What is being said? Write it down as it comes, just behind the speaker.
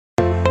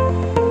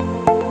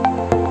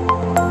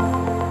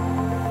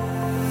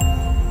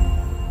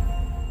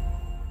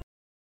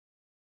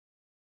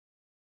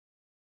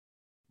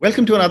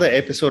Welcome to another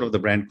episode of The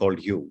Brand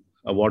Called You,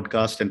 a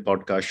podcast and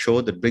podcast show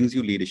that brings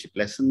you leadership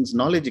lessons,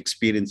 knowledge,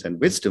 experience, and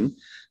wisdom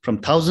from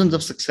thousands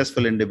of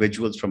successful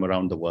individuals from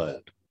around the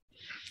world.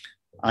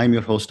 I'm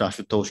your host,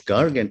 Ashutosh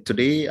Garg, and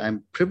today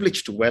I'm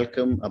privileged to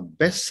welcome a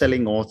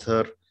best-selling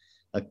author,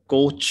 a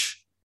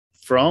coach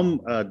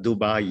from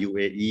Dubai,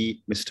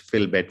 UAE, Mr.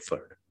 Phil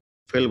Bedford.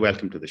 Phil,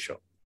 welcome to the show.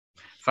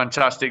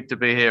 Fantastic to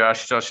be here,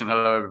 Ashutosh, and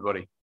hello,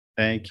 everybody.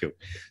 Thank you.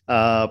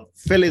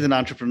 Phil is an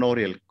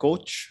entrepreneurial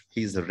coach.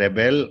 He's a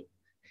rebel.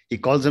 He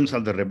calls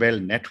himself the Rebel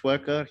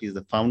Networker. He's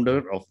the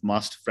founder of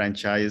Master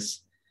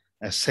Franchise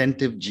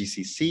Ascentive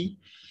GCC.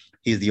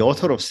 He's the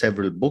author of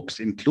several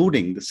books,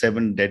 including The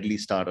 7 Deadly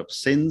Startup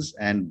Sins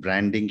and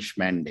Branding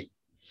Schmanding.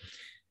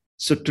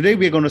 So today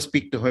we're going to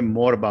speak to him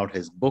more about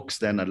his books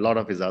than a lot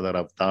of his other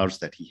avatars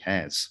that he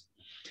has.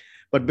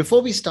 But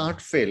before we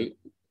start, Phil,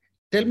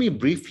 tell me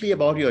briefly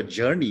about your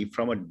journey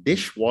from a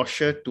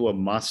dishwasher to a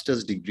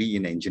master's degree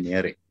in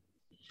engineering.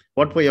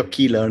 What were your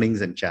key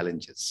learnings and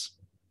challenges?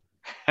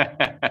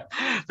 The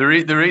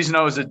reason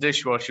I was a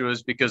dishwasher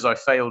was because I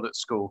failed at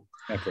school.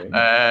 Okay.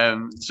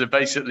 So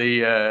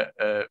basically,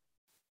 I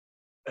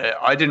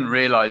didn't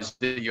realize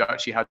that you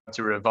actually had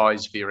to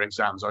revise for your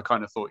exams. I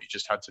kind of thought you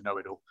just had to know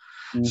it all.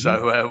 Mm-hmm.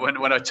 So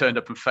when I turned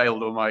up and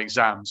failed all my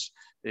exams,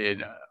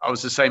 I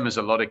was the same as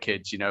a lot of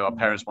kids. You know, our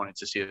parents wanted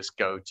to see us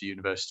go to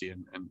university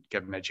and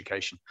get an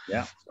education.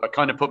 Yeah. So I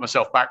kind of put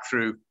myself back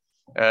through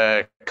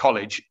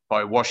college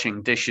by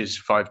washing dishes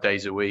 5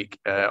 days a week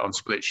on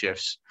split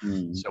shifts.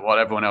 So while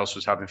everyone else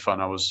was having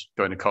fun, I was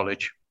going to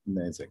college.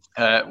 Amazing.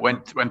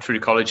 Went through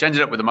college,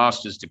 ended up with a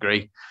master's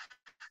degree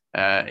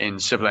in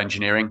civil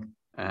engineering.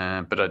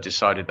 But I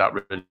decided that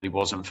really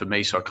wasn't for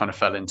me. So I kind of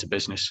fell into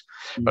business.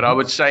 Mm-hmm. But I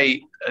would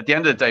say at the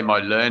end of the day, my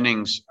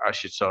learnings,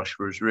 Ashutosh,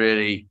 was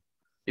really,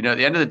 you know, at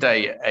the end of the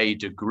day, a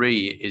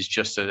degree is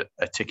just a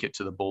ticket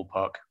to the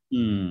ballpark.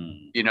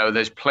 You know,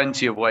 there's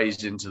plenty of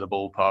ways into the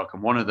ballpark.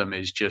 And one of them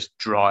is just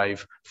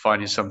drive,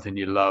 finding something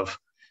you love,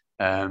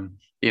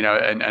 you know,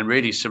 and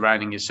really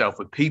surrounding yourself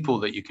with people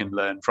that you can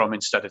learn from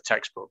instead of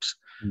textbooks.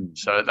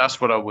 So that's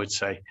what I would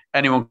say.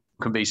 Anyone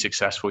can be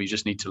successful. You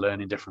just need to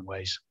learn in different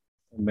ways.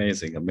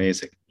 Amazing,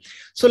 amazing.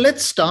 So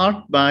let's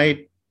start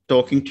by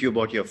talking to you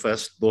about your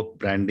first book,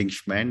 Branding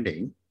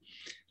Schmanding.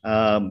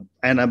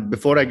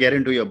 Before I get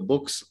into your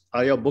books,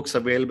 are your books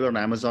available on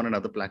Amazon and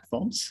other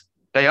platforms?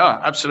 They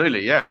are,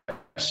 absolutely, yes.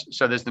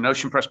 So there's the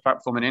Notion Press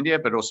platform in India,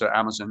 but also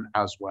Amazon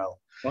as well.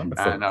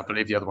 Wonderful. And I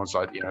believe the other ones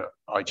like, you know,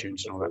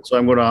 iTunes and all that. So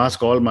I'm going to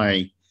ask all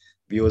my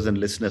viewers and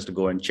listeners to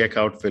go and check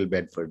out Phil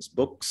Bedford's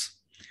books.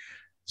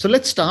 So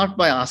let's start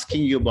by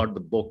asking you about the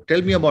book.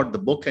 Tell me about the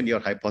book and your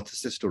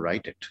hypothesis to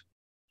write it.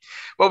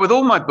 Well, with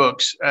all my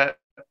books,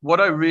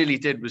 what I really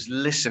did was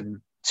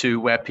listen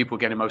to where people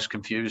getting most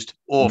confused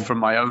or from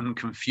my own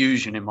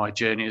confusion in my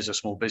journey as a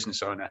small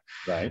business owner.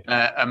 Right.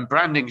 And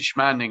Branding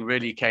Schmanding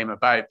really came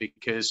about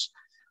because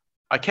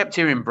I kept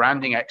hearing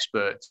branding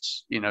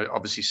experts, you know,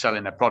 obviously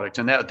selling their product,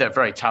 and they're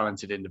very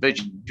talented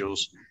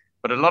individuals.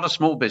 But a lot of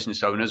small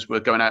business owners were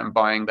going out and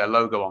buying their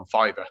logo on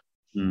Fiverr.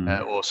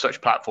 Or such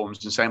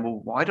platforms and saying,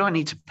 well, why do I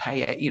need to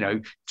pay, you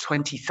know,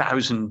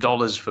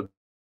 $20,000 for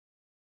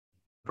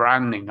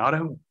branding? I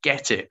don't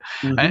get it.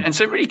 And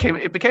so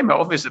it became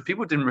obvious that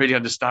people didn't really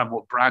understand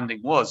what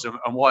branding was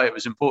and why it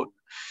was important.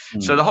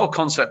 So the whole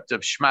concept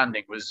of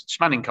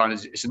schmanding kind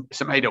of,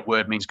 it's a made up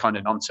word, means kind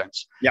of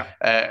nonsense. Yeah.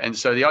 And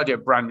so the idea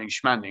of branding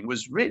schmanding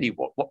was really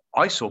what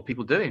I saw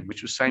people doing,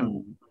 which was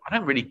saying, I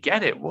don't really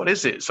get it. What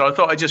is it? So I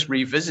thought I'd just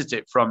revisit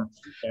it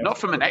not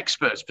from an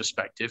expert's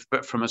perspective,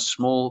 but from a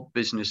small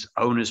business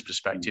owner's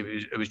perspective.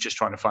 It was just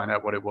trying to find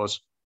out what it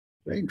was.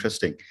 Very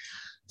interesting.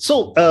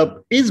 So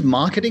is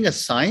marketing a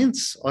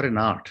science or an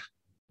art?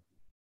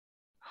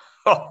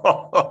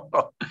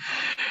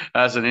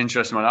 That's an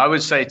interesting one. I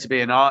would say to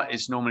be an art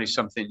is normally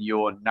something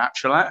you're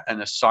natural at,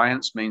 and a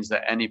science means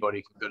that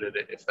anybody can good at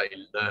it if they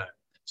learn.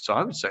 So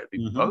I would say it'd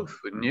be both,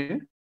 wouldn't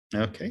you?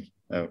 Okay.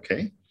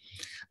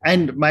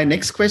 And my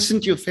next question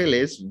to you, Phil,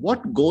 is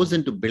what goes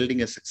into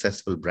building a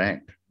successful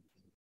brand?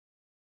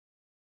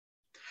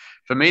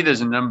 For me,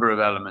 there's a number of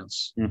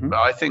elements, but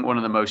I think one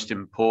of the most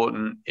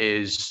important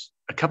is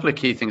a couple of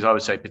key things I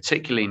would say,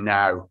 particularly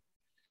now,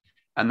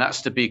 and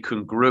that's to be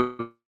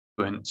congruent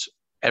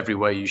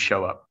everywhere you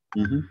show up.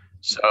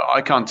 So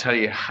I can't tell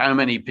you how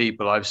many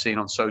people I've seen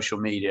on social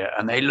media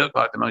and they look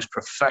like the most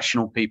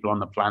professional people on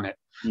the planet.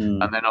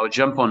 And then I'll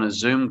jump on a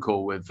Zoom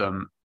call with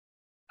them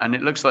and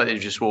it looks like they've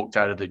just walked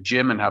out of the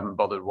gym and haven't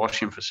bothered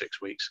washing for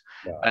 6 weeks.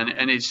 Wow.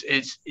 And it's,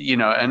 you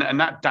know, and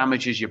that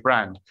damages your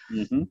brand,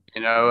 you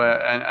know,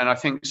 and I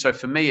think, so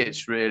for me,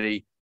 it's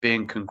really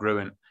being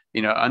congruent.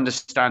 You know,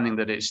 understanding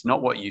that it's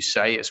not what you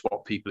say, it's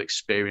what people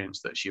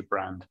experience that's your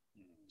brand.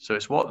 So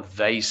it's what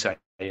they say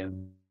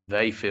and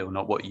they feel,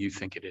 not what you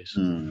think it is.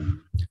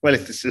 Well,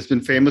 it's been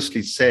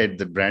famously said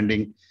that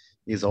branding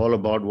is all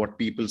about what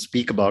people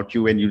speak about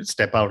you when you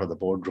step out of the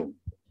boardroom.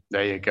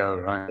 There you go,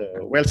 right.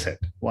 Well said.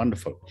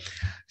 Wonderful.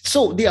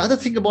 So the other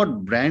thing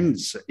about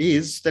brands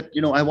is that,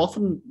 you know, I've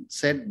often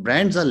said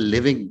brands are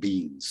living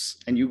beings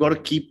and you got to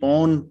keep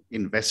on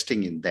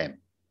investing in them.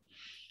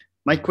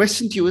 My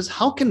question to you is,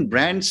 how can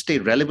brands stay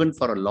relevant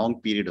for a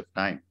long period of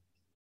time?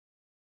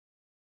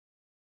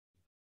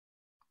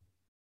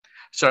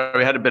 So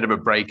we had a bit of a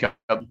breakup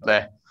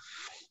there.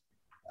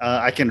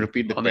 I can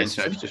repeat the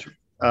question.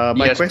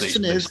 My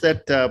question is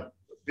that,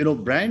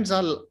 brands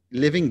are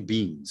living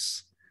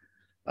beings.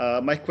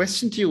 My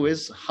question to you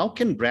is, how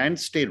can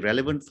brands stay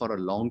relevant for a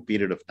long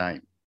period of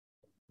time?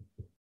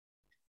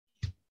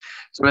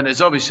 So,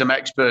 there's obviously some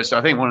experts.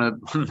 I think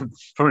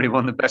probably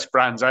one of the best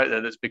brands out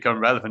there that's become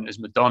relevant is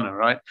Madonna,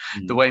 right?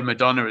 Mm. The way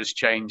Madonna has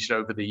changed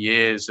over the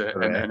years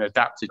and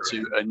adapted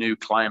to a new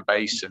client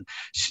base, and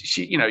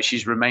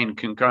she's remained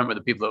concurrent with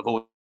the people that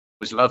have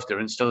always loved her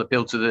and still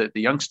appeal to the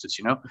youngsters.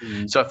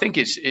 Mm. So I think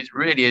it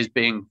really is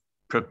being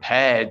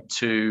prepared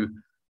to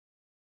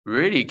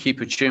really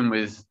keep attuned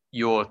with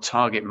your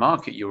target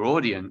market, your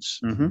audience,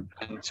 and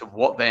to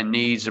what their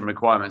needs and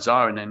requirements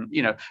are. And then,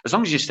 as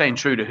long as you're staying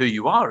true to who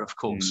you are, of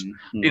course,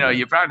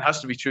 your brand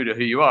has to be true to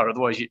who you are.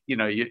 Otherwise,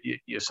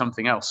 you're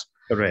something else.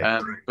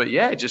 Correct. But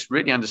yeah, just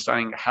really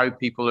understanding how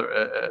people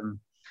are,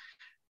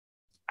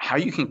 how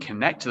you can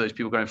connect to those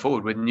people going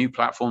forward with new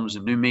platforms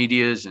and new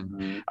medias.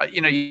 And,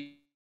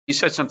 you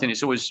said something, you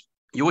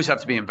always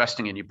have to be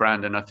investing in your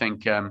brand. And I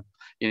think,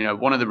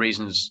 one of the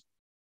reasons,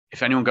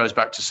 if anyone goes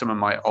back to some of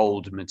my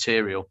old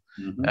material,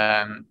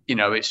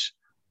 it's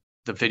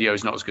the video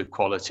is not as good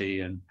quality,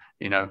 and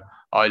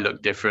I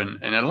look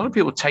different, and a lot of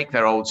people take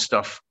their old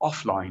stuff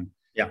offline.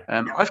 Yeah,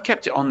 I've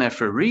kept it on there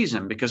for a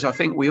reason, because I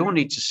think we all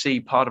need to see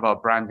part of our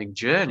branding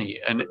journey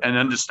and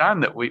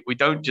understand that we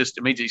don't just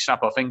immediately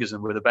snap our fingers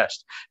and we're the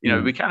best.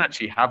 We can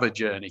actually have a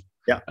journey.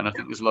 Yeah, and I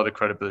think there's a lot of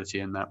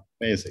credibility in that.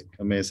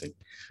 Amazing.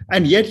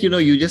 And yet,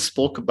 you just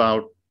spoke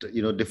about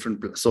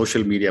different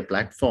social media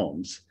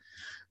platforms.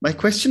 My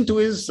question too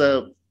is,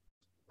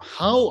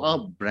 how are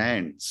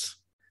brands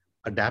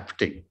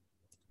adapting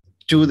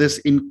to this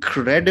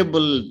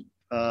incredible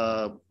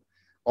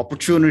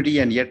opportunity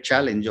and yet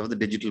challenge of the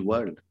digital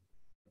world?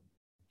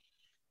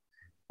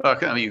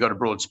 Well, you've got a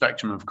broad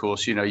spectrum, of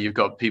course. You've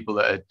got people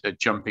that are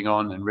jumping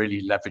on and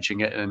really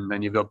leveraging it, and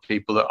then you've got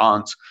people that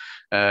aren't.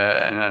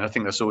 And I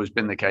think that's always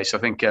been the case. I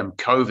think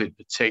COVID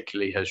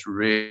particularly has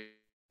really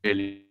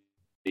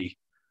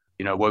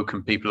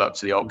woken people up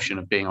to the option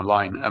of being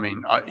online. I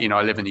mean, I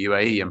live in the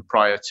UAE, and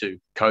prior to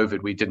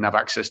COVID, we didn't have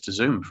access to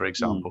Zoom, for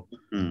example.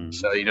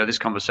 So, this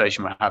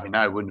conversation we're having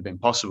now wouldn't have been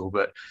possible.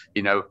 But,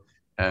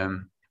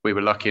 we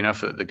were lucky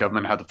enough that the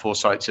government had the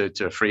foresight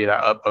to free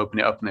that up, open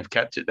it up, and they've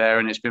kept it there,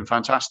 and it's been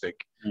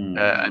fantastic.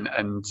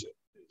 And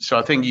so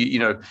I think,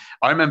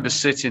 I remember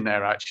sitting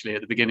there actually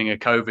at the beginning of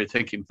COVID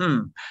thinking,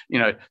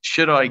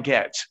 should I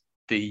get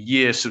the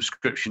year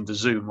subscription to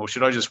Zoom, or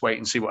should I just wait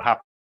and see what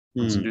happens?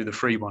 And do the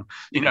free one?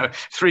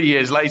 3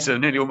 years later,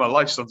 nearly all my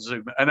life's on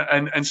Zoom,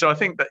 and so I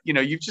think that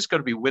you've just got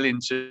to be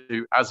willing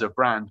to, as a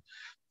brand,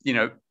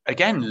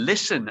 again,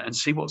 listen and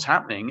see what's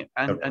happening,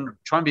 and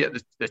try and be at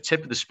the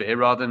tip of the spear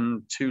rather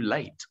than too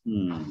late.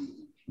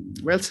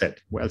 Well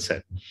said.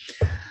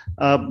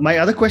 My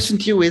other question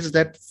to you is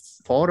that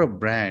for a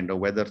brand, or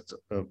whether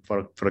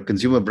for a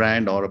consumer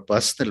brand or a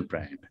personal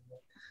brand,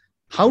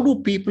 how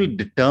do people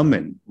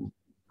determine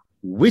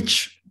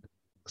which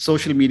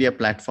social media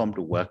platform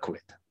to work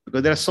with?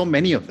 Because there are so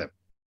many of them.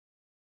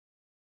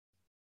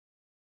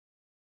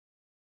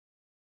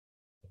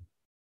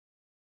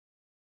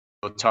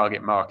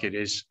 Target market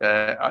is,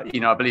 I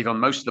believe on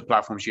most of the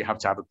platforms you have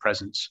to have a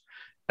presence,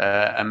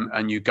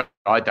 and you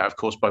guide that, of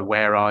course, by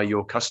where are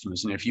your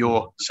customers. And if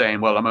you're saying,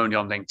 well, I'm only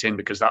on LinkedIn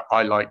because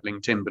I like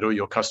LinkedIn, but all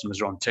your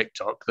customers are on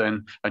TikTok,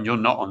 and you're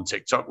not on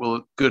TikTok,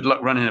 well, good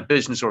luck running a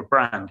business or a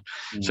brand.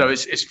 So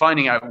it's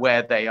finding out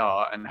where they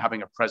are and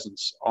having a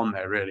presence on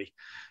there, really.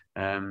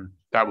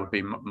 That would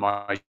be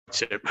my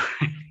tip.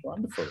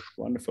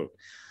 Wonderful.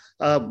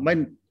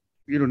 My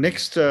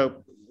next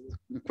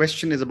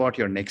question is about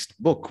your next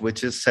book,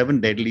 which is 7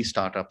 Deadly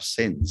Startup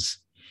Sins.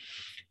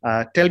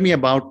 Tell me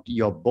about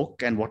your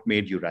book and what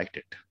made you write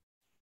it.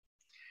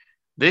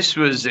 This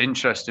was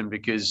interesting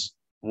because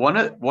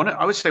I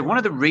would say one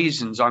of the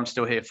reasons I'm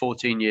still here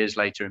 14 years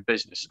later in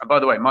business. And by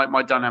the way,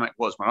 my dynamic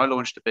was, when I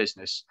launched a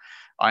business,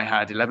 I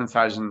had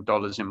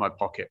 $11,000 in my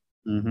pocket.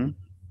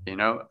 And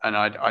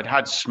I'd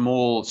had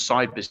small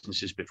side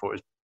businesses before.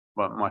 It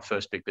was my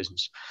first big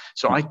business.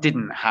 So I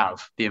didn't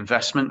have the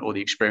investment or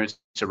the experience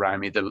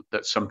around me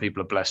that some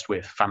people are blessed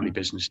with, family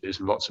businesses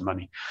and lots of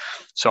money.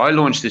 So I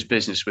launched this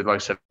business with, like I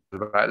said,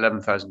 about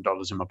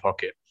 $11,000 in my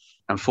pocket.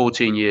 And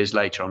 14 years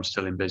later, I'm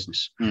still in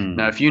business.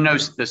 Now, if you know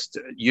this,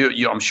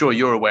 I'm sure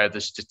you're aware of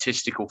the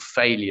statistical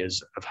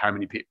failures of how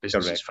many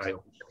businesses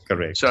fail.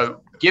 Correct.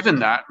 So given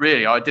that,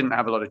 really, I didn't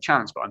have a lot of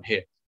chance, but I'm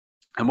here.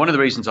 And one of the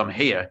reasons I'm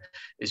here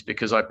is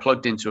because I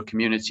plugged into a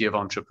community of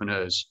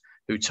entrepreneurs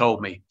who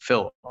told me,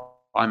 Phil,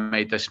 I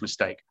made this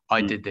mistake.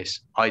 I did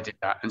this. I did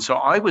that. And so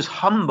I was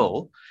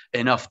humble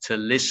enough to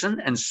listen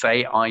and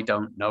say, I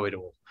don't know it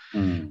all.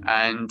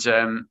 And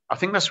I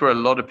think that's where a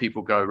lot of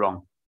people go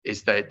wrong,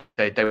 is they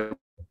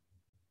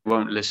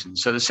won't listen.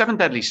 So the 7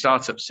 Deadly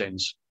Startup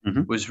Sins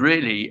was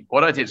really,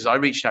 what I did is I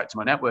reached out to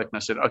my network and I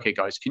said, okay,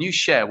 guys, can you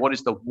share what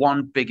is the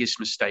one biggest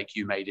mistake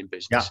you made in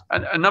business?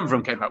 And a number of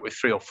them came up with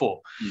 3 or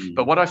 4.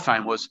 But what I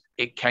found was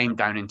it came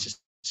down into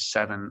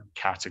 7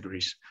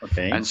 categories.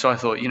 And so I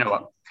thought, you know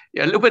what?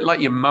 Yeah, a little bit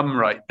like your mum,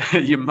 right?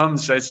 Your mum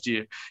says to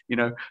you, you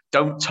know,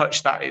 don't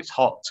touch that, it's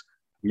hot.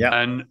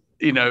 And,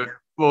 you know,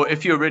 well,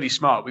 if you're really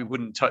smart, we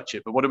wouldn't touch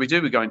it. But what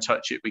do? We go and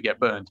touch it, we get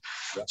burned.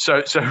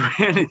 So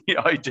really the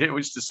idea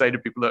was to say to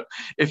people, look,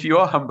 if you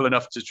are humble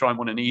enough to try and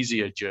want an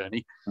easier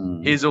journey,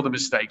 here's all the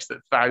mistakes that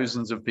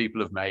thousands of people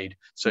have made.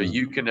 So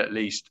you can at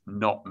least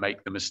not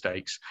make the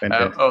mistakes.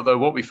 Although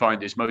what we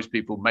find is most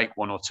people make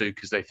 1 or 2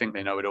 because they think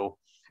they know it all.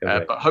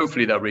 But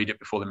hopefully they'll read it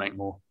before they make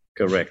more.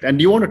 Correct. And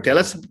do you want to tell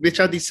us which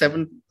are these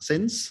 7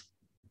 sins?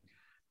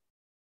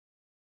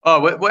 Oh,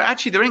 well,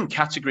 actually, they're in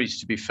categories,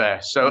 to be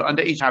fair. So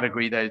under each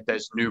category,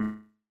 there's numerous.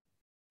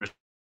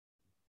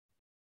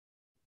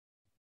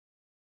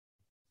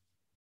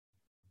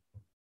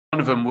 One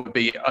of them would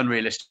be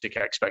unrealistic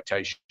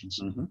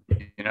expectations.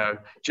 You know,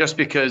 just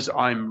because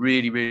I'm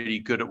really, really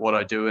good at what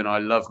I do and I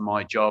love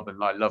my job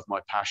and I love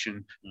my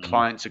passion,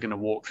 clients are going to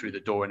walk through the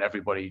door and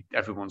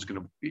everyone's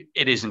going to,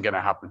 it isn't going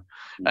to happen.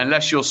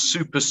 Unless you're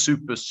super,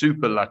 super,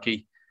 super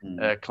lucky,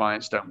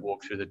 clients don't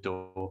walk through the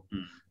door.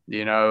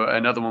 You know,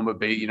 another one would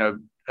be, you know,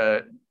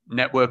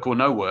 network or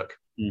no work.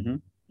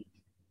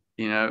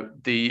 You know,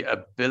 the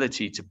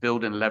ability to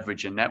build and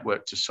leverage a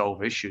network to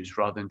solve issues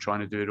rather than trying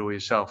to do it all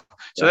yourself.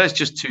 So there's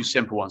just 2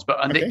 simple ones. But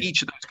under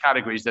each of those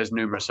categories, there's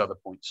numerous other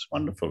points.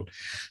 Wonderful.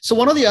 So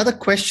one of the other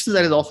questions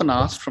that is often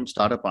asked from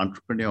startup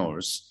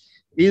entrepreneurs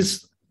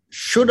is,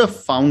 should a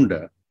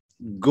founder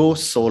go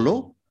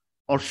solo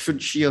or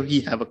should she or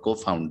he have a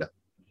co-founder?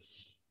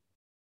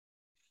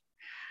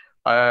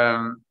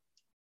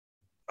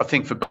 I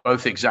think for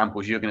both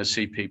examples, you're going to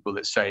see people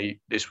that say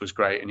this was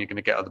great, and you're going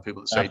to get other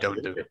people that say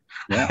don't do it.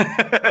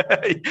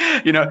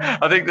 You know,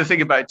 I think the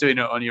thing about doing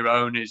it on your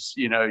own is,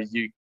 you know,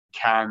 you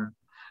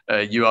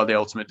are the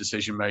ultimate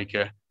decision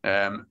maker.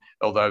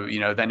 Although, you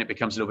know, then it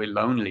becomes a little bit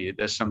lonely.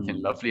 There's something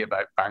lovely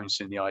about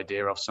bouncing the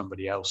idea off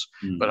somebody else.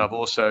 But I've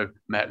also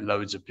met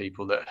loads of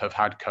people that have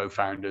had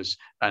co-founders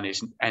and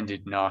it's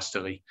ended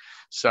nastily.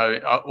 So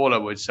all I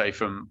would say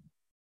from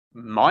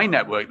my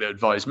network that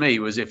advised me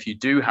was, if you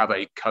do have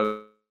a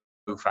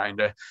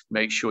co-founder,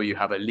 make sure you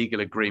have a legal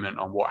agreement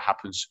on what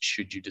happens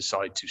should you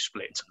decide to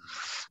split,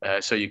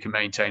 so you can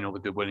maintain all the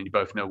goodwill and you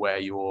both know where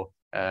your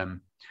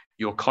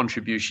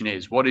contribution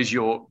is. What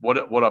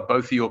are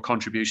both of your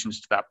contributions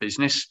to that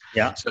business?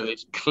 So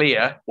it's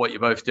clear what you're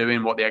both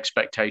doing, what the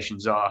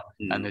expectations are,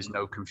 and there's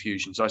no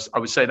confusion. So I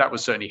would say that would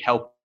certainly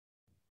help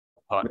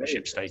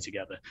partnerships stay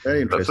together.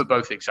 Very interesting. But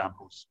for both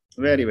examples.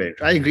 Very, very.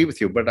 I agree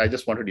with you, but I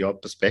just wanted your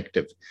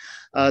perspective.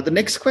 The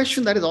next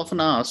question that is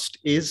often asked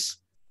is,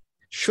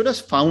 should a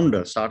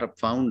startup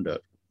founder,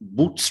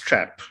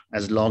 bootstrap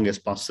as long as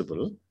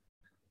possible,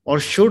 or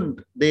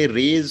should they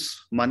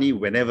raise money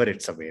whenever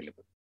it's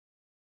available?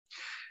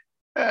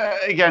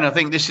 Again, I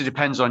think this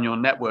depends on your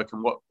network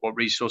and what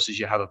resources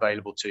you have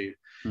available to you.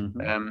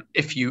 I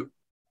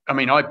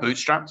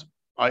bootstrapped.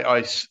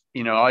 I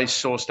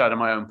sourced out of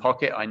my own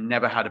pocket. I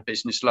never had a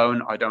business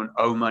loan. I don't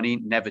owe money,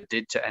 never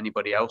did to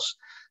anybody else.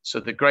 So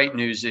the great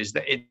news is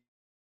that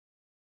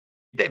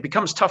it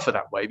becomes tougher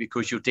that way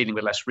because you're dealing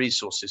with less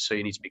resources. So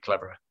you need to be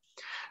cleverer.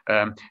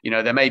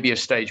 There may be a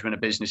stage when a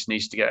business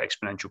needs to get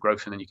exponential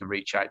growth and then you can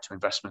reach out to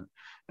investment.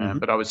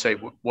 But I would say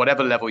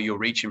whatever level you're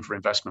reaching for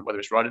investment, whether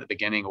it's right at the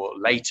beginning or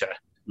later,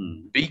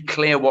 be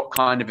clear what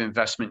kind of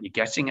investment you're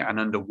getting and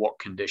under what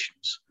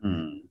conditions.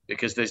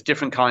 Because there's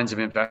different kinds of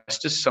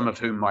investors, some of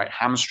whom might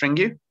hamstring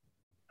you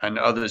and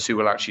others who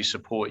will actually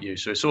support you.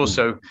 So it's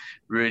also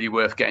really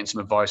worth getting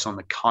some advice on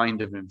the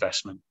kind of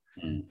investment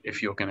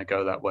if you're going to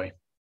go that way.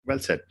 Well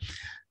said.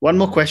 One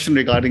more question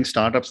regarding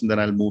startups, and then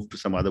I'll move to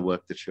some other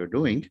work that you're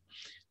doing.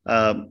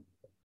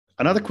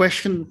 Another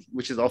question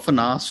which is often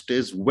asked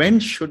is, when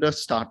should a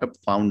startup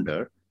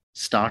founder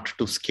start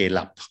to scale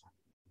up?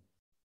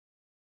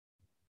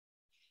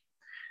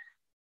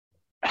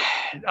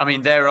 I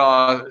mean,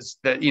 there's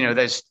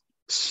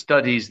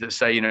studies that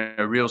say,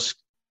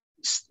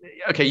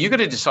 okay, you got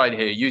to decide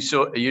here.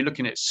 Are you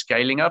looking at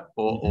scaling up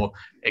or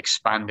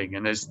expanding?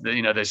 And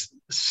there's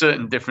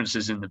certain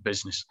differences in the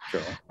business.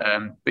 Sure.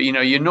 But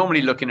you're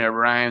normally looking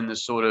around the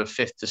sort of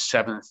 5th to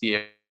 7th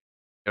year,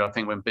 I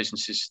think, when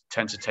businesses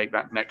tend to take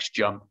that next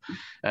jump.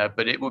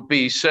 But it would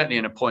be certainly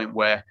in a point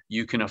where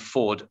you can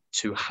afford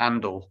to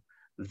handle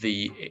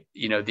the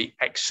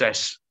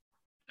excess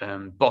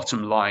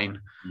bottom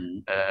line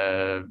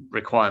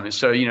requirements.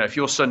 So, if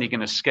you're suddenly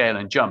going to scale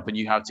and jump and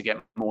you have to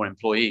get more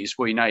employees,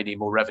 well, you now need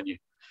more revenue.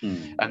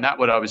 And that,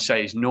 what I would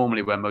say, is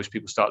normally where most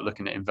people start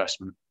looking at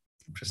investment.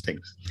 Interesting.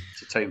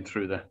 To take them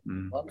through there.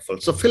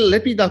 Wonderful. So, Phil,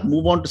 let me now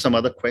move on to some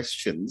other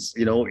questions.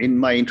 In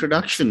my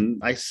introduction,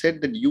 I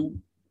said that you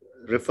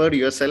refer to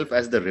yourself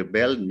as the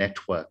rebel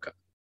networker.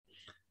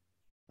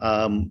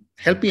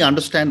 Help me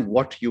understand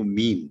what you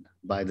mean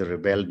by the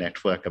rebel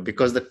networker,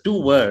 because the two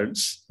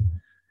words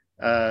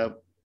are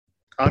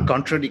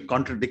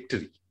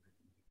contradictory.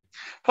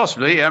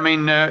 Possibly. I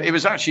mean, it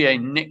was actually a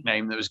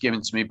nickname that was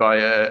given to me by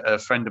a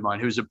friend of mine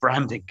who was a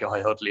branding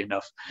guy, oddly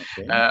enough.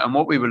 Okay. And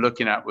what we were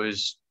looking at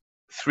was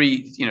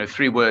three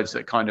words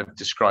that kind of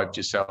described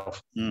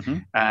yourself. Mm-hmm.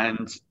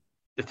 And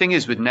the thing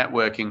is with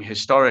networking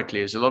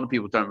historically is a lot of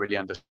people don't really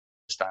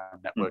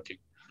understand networking.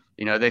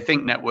 They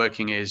think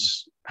networking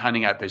is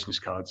handing out business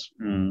cards.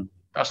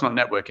 That's not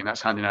networking.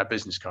 That's handing out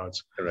business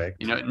cards.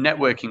 Correct.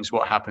 Networking is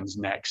what happens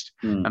next.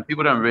 And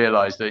people don't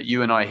realize that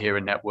you and I here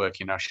are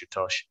networking,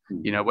 Ashutosh.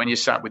 When you're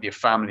sat with your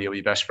family or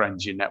your best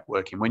friends, you're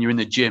networking. When you're in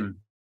the gym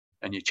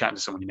and you're chatting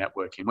to someone, you're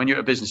networking. When you're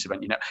at a business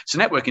event, so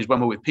networking is when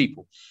we're with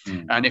people.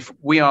 And if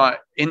we are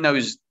in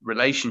those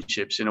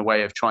relationships in a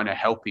way of trying to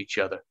help each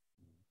other,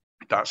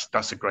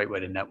 that's a great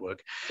way to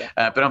network.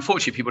 But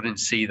unfortunately, people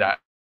didn't see that.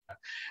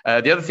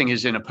 The other thing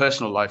is, in a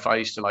personal life, I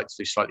used to like to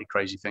do slightly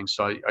crazy things.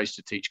 So I used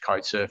to teach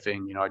kite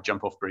surfing. I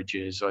jump off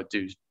bridges. I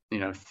do,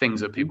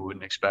 things that people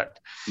wouldn't expect.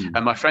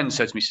 And my friend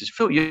said to me, he says,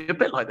 Phil, you're a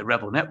bit like the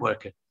rebel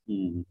networker.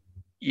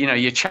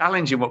 You're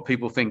challenging what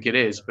people think it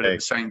is, but at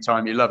the same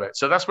time, you love it.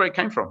 So that's where it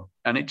came from.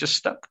 And it just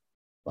stuck.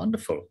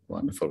 Wonderful.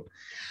 Wonderful.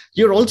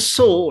 You're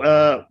also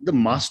the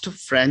master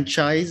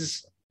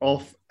franchise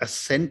of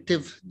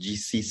Ascentive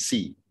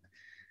GCC.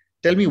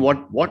 Tell me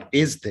what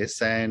is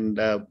this, and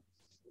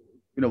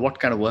what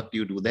kind of work do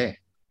you do there?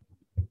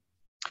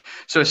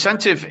 So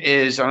Ascentive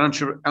is an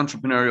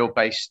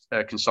entrepreneurial-based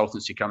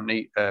consultancy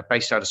company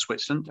based out of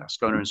Switzerland,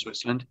 Ascona in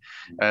Switzerland.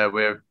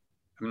 We're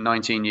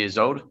 19 years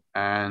old,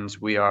 and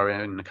we are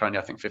in currently,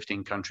 I think,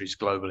 15 countries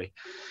globally.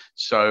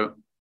 So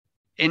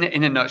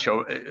in a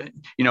nutshell,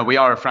 we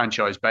are a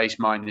franchise base.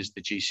 Mine is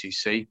the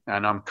GCC,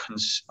 and I'm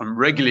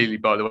regularly,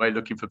 by the way,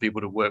 looking for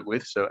people to work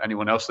with. So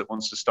anyone else that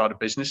wants to start a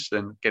business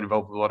and get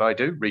involved with what I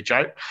do, reach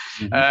out.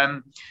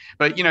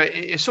 But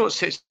it sort of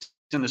sits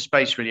in the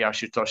space, really,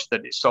 Ashutosh,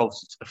 that it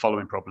solves the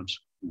following problems.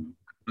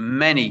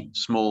 Many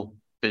small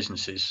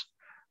businesses,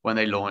 when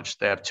they launch,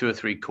 they have 2 or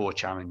 3 core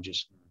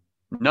challenges.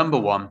 Number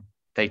one,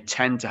 they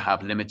tend to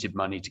have limited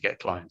money to get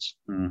clients.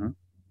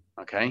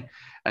 Okay.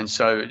 And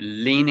so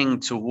leaning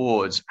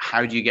towards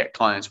how do you get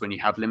clients when you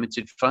have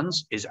limited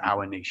funds is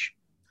our niche.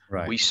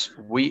 Right.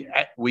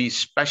 We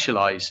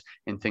specialize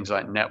in things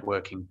like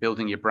networking,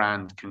 building your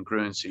brand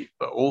congruency,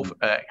 but all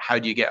how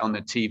do you get on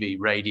the TV,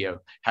 radio?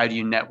 How do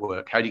you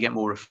network? How do you get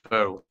more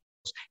referrals?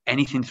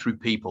 Anything through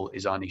people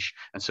is our niche.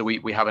 And so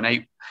we have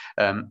an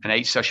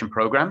 8 session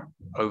program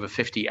over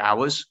 50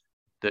 hours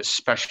that's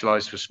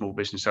specialized for small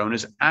business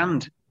owners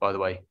and, by the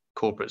way,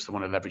 corporates that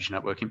want to leverage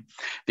networking.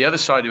 The other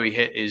side we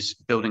hit is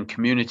building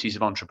communities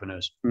of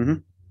entrepreneurs.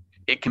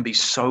 It can be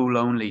so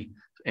lonely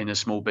in a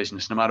small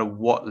business, no matter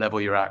what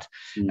level you're at.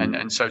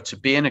 And so to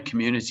be in a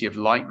community of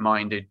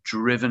like-minded,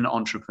 driven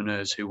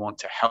entrepreneurs who want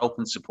to help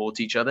and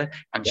support each other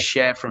and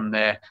share from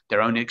their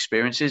own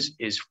experiences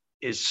is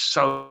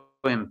so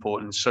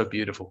important, so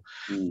beautiful.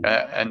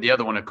 And the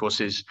other one, of course,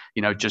 is,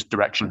 just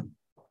direction.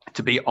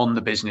 To be on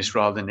the business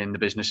rather than in the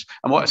business.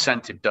 And what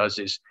Ascentive does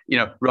is,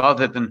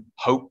 rather than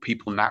hope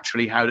people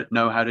naturally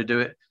know how to do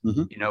it,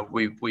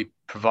 we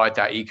provide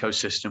that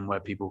ecosystem where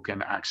people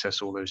can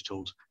access all those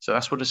tools. So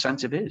that's what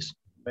Ascentive is.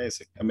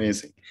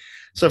 Amazing.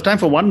 So I have time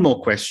for one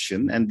more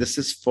question, and this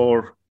is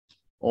for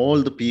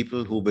all the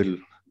people who will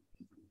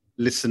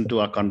listen to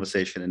our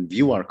conversation and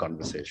view our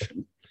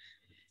conversation.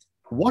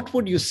 What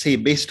would you say,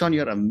 based on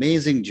your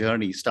amazing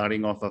journey,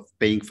 starting off of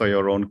paying for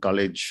your own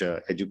college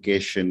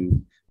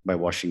education by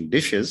washing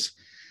dishes,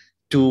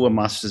 to a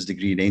master's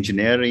degree in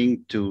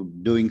engineering, to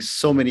doing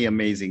so many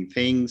amazing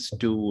things,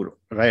 to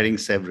writing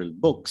several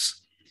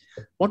books?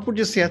 What would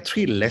you say are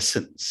 3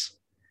 lessons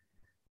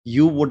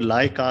you would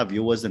like our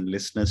viewers and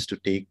listeners to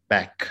take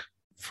back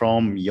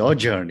from your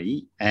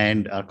journey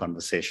and our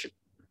conversation?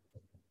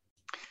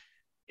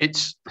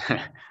 It's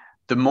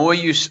the more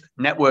you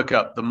network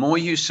up, the more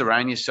you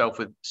surround yourself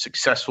with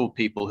successful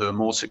people who are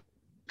more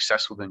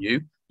successful than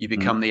you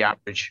become the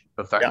average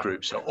of that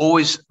group. So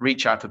always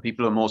reach out for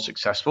people who are more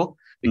successful,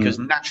 because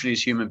naturally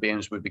as human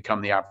beings, we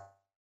become the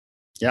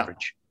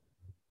average.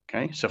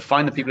 Okay. So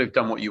find the people who've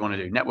done what you want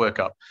to do, network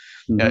up.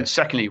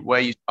 Secondly, where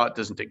you start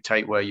doesn't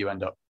dictate where you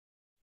end up.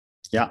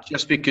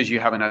 Just because you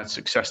haven't had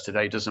success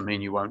today doesn't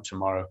mean you won't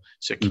tomorrow.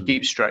 So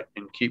keep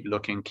stretching, keep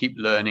looking, keep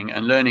learning.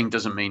 And learning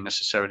doesn't mean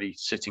necessarily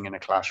sitting in a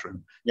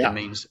classroom. It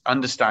means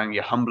understanding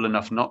you're humble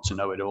enough not to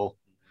know it all.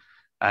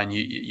 And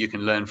you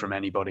can learn from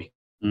anybody.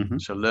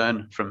 So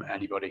learn from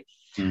anybody.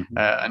 And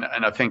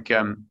I think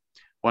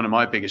one of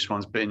my biggest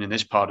ones being in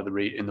this part of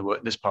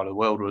this part of the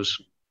world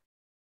was,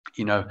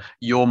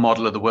 your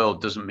model of the world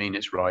doesn't mean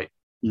it's right.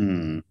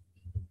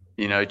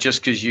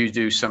 Just because you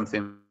do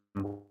something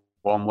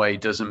one way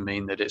doesn't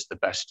mean that it's the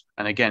best.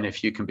 And again,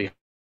 if you can be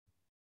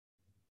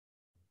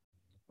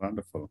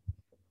wonderful.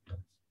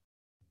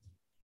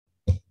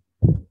 I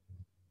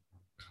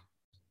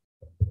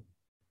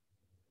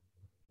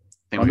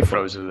think we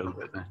froze a little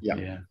bit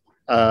there.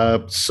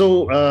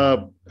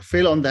 So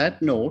Phil, on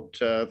that note,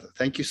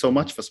 thank you so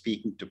much for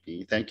speaking to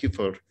me. Thank you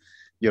for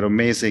your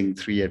amazing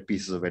 3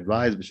 pieces of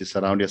advice, which is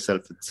surround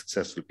yourself with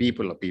successful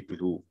people or people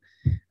who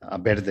are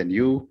better than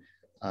you.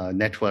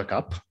 network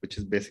up, which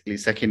is basically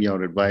second,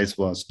 your advice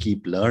was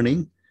keep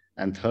learning.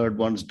 And third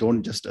one's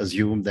don't just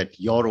assume that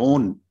your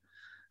own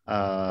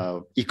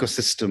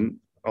ecosystem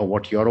or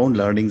what your own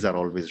learnings are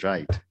always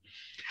right.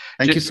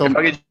 Thank you so much. If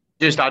I could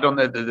just add on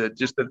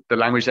the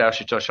language there,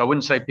 Ashutosh, I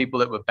wouldn't say people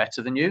that were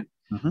better than you.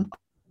 Mm-hmm.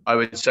 I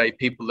would say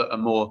people that are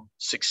more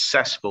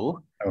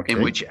successful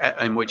in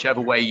whichever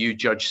way you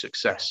judge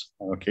success.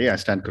 Okay, I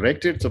stand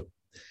corrected. So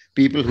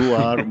people who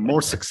are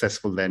more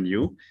successful than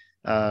you.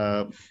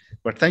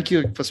 But thank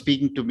you for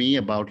speaking to me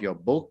about your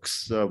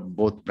books,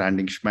 both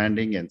Branding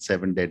Schmanding and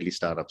 7 Deadly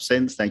Startup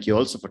Sins. Thank you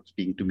also for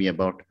speaking to me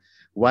about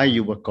why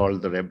you were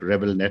called the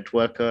Rebel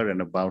Networker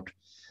and about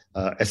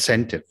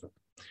Ascentive.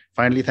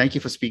 Finally, thank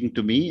you for speaking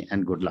to me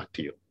and good luck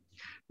to you.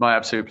 My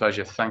absolute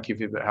pleasure. Thank you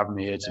for having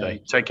me here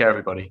today. Take care,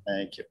 everybody.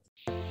 Thank you.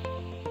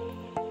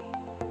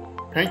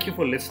 Thank you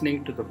for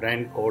listening to the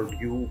Brand Called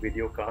You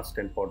videocast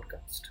and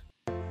podcast,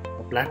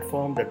 a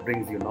platform that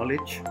brings you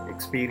knowledge,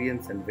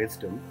 experience, and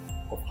wisdom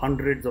of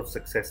hundreds of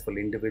successful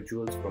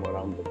individuals from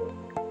around the world.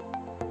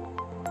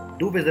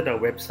 Do visit our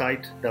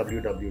website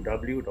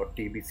www.tbcy.in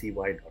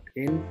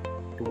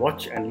to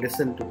watch and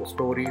listen to the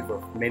stories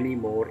of many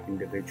more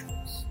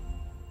individuals.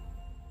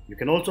 You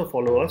can also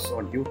follow us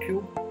on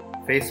YouTube,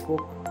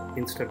 Facebook,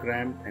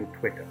 Instagram, and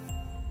Twitter.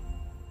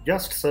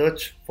 Just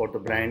search for the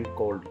Brand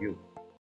Called You.